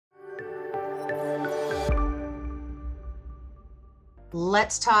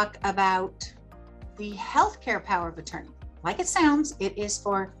Let's talk about the healthcare power of attorney. Like it sounds, it is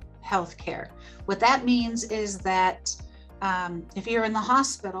for healthcare. What that means is that if you're in the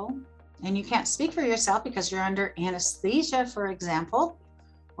hospital and you can't speak for yourself because you're under anesthesia, for example,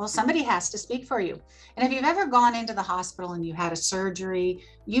 well, somebody has to speak for you. And if you've ever gone into the hospital and you had a surgery,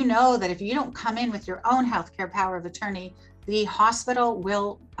 you know that if you don't come in with your own healthcare power of attorney, the hospital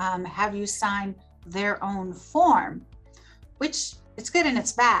will have you sign their own form, which it's good and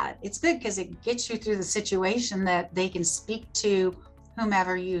it's bad. It's good because it gets you through the situation that they can speak to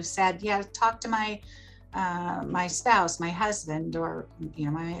whomever you said, yeah, talk to my spouse, my husband, or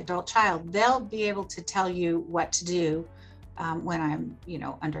my adult child. They'll be able to tell you what to do when I'm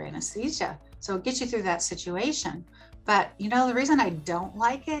under anesthesia. So it gets you through that situation. But the reason I don't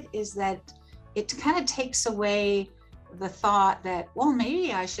like it is that it kind of takes away the thought that, well,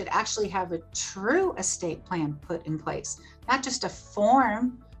 maybe I should actually have a true estate plan put in place, not just a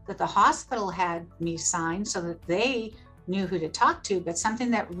form that the hospital had me sign so that they knew who to talk to, but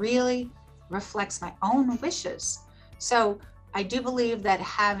something that really reflects my own wishes. So I do believe that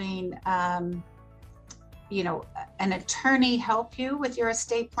having an attorney help you with your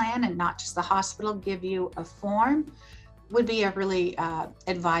estate plan and not just the hospital give you a form would be a really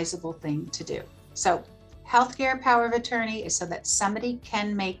advisable thing to do. So healthcare power of attorney is so that somebody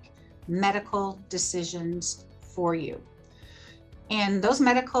can make medical decisions for you. And those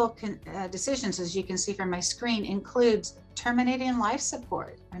medical decisions, as you can see from my screen, includes terminating life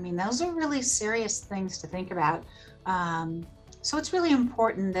support. I mean, those are really serious things to think about. So it's really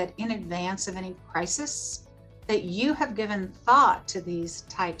important that in advance of any crisis, that you have given thought to these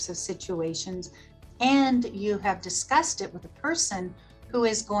types of situations and you have discussed it with the person who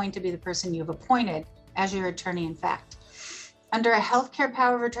is going to be the person you've appointed as your attorney in fact. Under a healthcare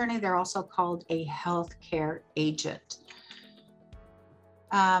power of attorney, they're also called a healthcare agent.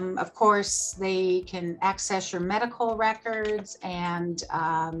 Of course, they can access your medical records and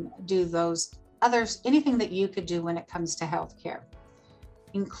do those others, anything that you could do when it comes to healthcare,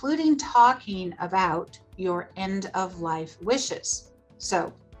 including talking about your end of life wishes.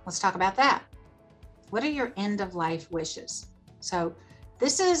 So let's talk about that. What are your end of life wishes? So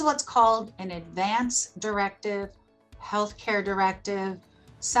this is what's called an advance directive, healthcare directive.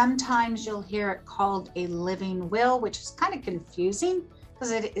 Sometimes you'll hear it called a living will, which is kind of confusing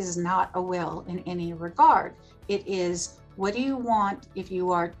because it is not a will in any regard. It is, what do you want if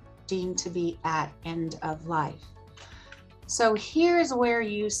you are deemed to be at end of life? So here's where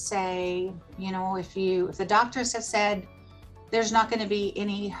you say, if the doctors have said there's not going to be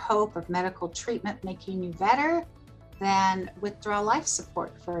any hope of medical treatment making you better, then withdraw life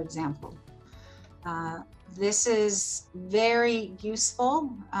support, for example. This is very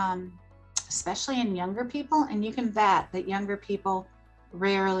useful, especially in younger people, and you can bet that younger people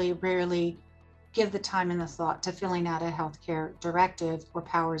rarely give the time and the thought to filling out a healthcare directive or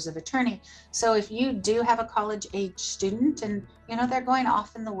powers of attorney. So if you do have a college age student and they're going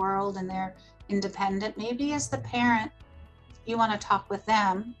off in the world and they're independent, maybe as the parent you want to talk with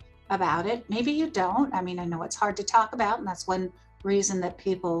them about it. Maybe you don't. I mean, I know it's hard to talk about, and that's one reason that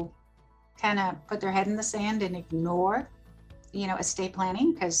people kind of put their head in the sand and ignore estate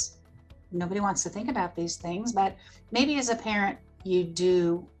planning, because nobody wants to think about these things. But maybe as a parent you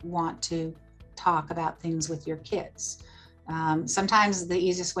do want to talk about things with your kids. Sometimes the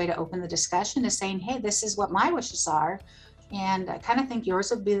easiest way to open the discussion is saying, hey, this is what my wishes are, and I kind of think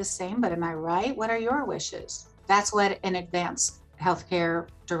yours would be the same, but am I right? What are your wishes? That's what an advanced healthcare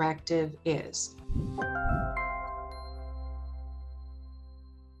directive is.